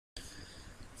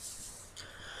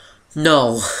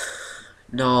No.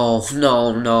 No,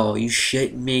 no, no. You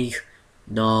shitting me?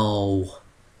 No.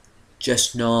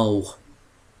 Just no.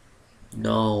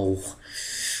 No.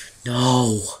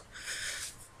 No.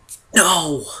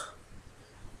 No.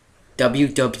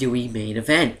 WWE main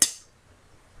event.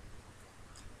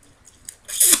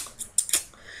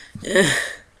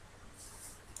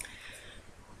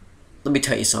 Let me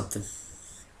tell you something.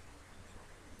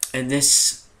 And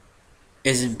this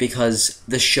isn't because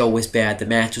the show was bad. The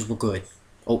matches were good.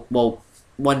 Oh, well,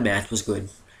 one match was good.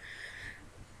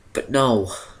 But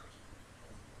no.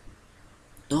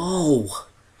 No.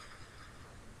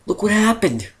 Look what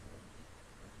happened.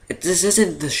 This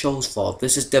isn't the show's fault.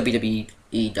 This is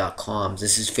WWE.com.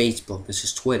 This is Facebook. This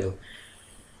is Twitter.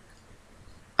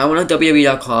 I went on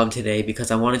WWE.com today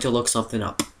because I wanted to look something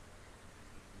up.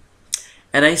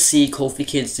 And I see Kofi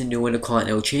Kingston new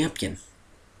Intercontinental Champion.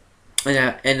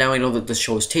 And now I know that the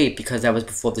show is taped because that was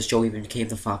before the show even came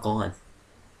the fuck on.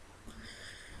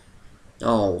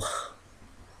 No.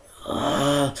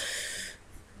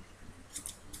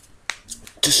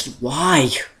 Just why?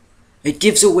 It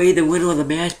gives away the winner of the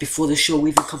match before the show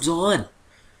even comes on.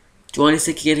 Do you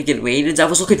honestly think you're gonna get ratings? I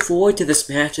was looking forward to this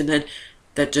match, and then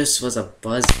that just was a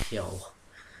buzzkill.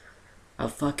 A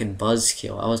fucking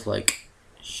buzzkill. I was like,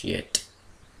 shit.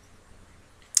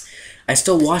 I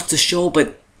still watched the show,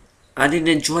 but I didn't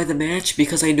enjoy the match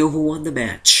because I knew who won the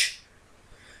match.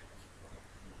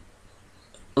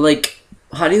 Like,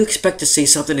 how do you expect to say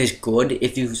something is good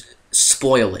if you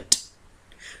spoil it?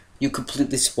 You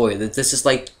completely spoil it. This is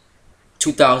like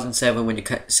 2007 when you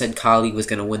said Kali was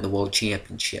going to win the world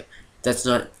championship. That's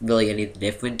not really anything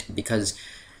different because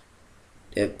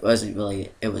it wasn't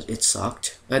really, it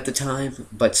sucked at the time,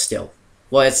 but still.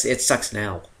 Well, it sucks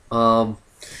now.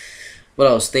 What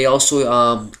else? They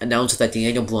also announced that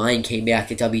Daniel Bryan came back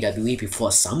to WWE before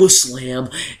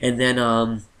SummerSlam, and then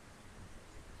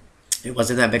it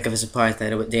wasn't that big of a surprise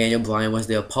that Daniel Bryan was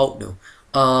their partner.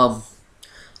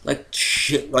 Like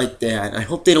shit like that. I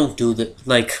hope they don't do that.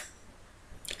 Like,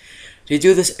 they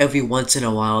do this every once in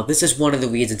a while. This is one of the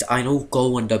reasons I don't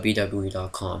go on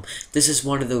WWE.com. This is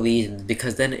one of the reasons,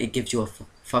 because then it gives you a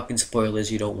fucking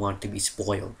spoilers you don't want to be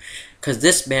spoiled. Because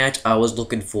this match I was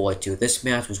looking forward to. This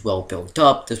match was well built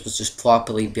up. This was just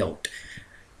properly built.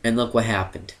 And look what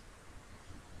happened.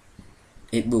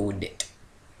 It ruined it.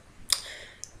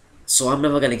 So I'm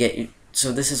never gonna get...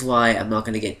 So this is why I'm not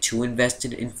gonna get too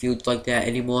invested in feuds like that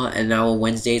anymore. And now on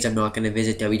Wednesdays I'm not gonna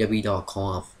visit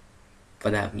WWE.com. For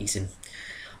that reason.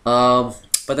 But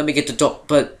then we get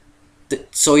to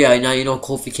so yeah, now you know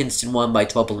Kofi Kingston won by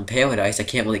Trouble in Paradise. I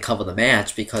can't really cover the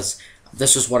match because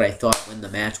this was what I thought when the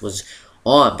match was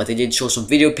on. But they did show some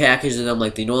video packages of them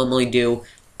like they normally do.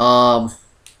 Then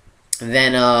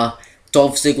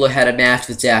Dolph Ziggler had a match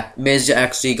with Zach. Miz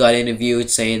actually got interviewed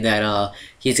saying that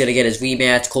he's gonna get his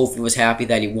rematch. Kofi was happy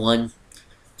that he won.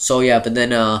 So yeah, but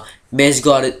then Miz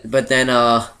got it. But then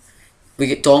we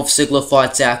get Dolph Ziggler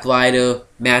fought Zack Ryder.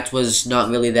 Match was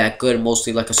not really that good,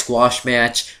 mostly like a squash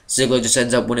match. Ziggler just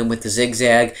ends up winning with the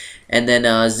zigzag. And then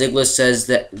Ziggler says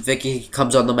that Vicky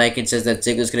comes on the mic and says that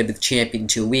Ziggler's going to be the champion in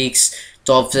 2 weeks.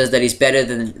 Dolph says that he's better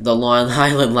than the Long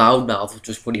Island Loudmouth, which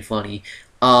was pretty funny.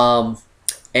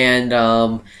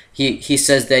 He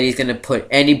says that he's going to put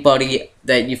anybody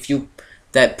that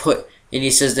and he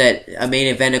says that a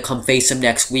main eventer come face him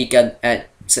next week at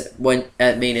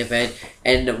main event,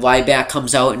 and Ryback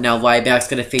comes out, and now Ryback's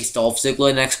gonna face Dolph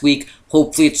Ziggler next week.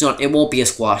 Hopefully it's not. It won't be a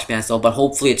squash match though, but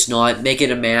hopefully it's not. Make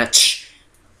it a match.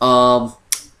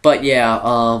 But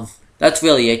yeah, that's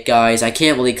really it, guys. I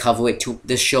can't really cover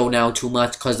this show now too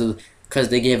much because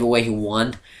they gave away who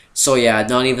won. So yeah,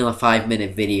 not even a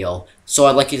 5-minute video. So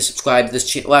I'd like you to subscribe to this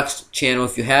channel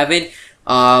if you haven't.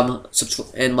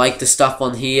 And like the stuff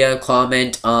on here.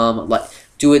 Comment.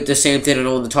 Do it the same thing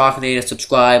on the Talkinator.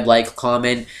 Subscribe, like,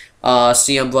 comment.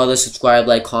 CM Brothers, subscribe,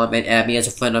 like, comment. Add me as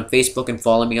a friend on Facebook and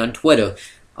follow me on Twitter.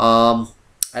 And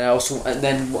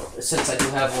then since I do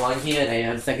have one here and I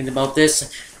am thinking about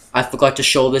this, I forgot to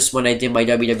show this when I did my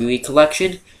WWE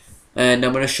collection, and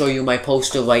I'm gonna show you my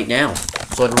poster right now,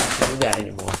 so I don't have to do that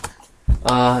anymore.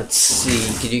 Let's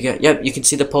see. Did you get? Yep, you can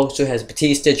see the poster has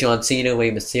Batista, John Cena,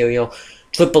 Rey Mysterio,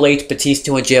 Triple H,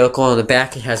 Batista, and Jericho. On the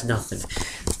back, it has nothing.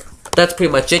 That's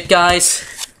pretty much it, guys.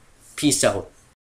 Peace out.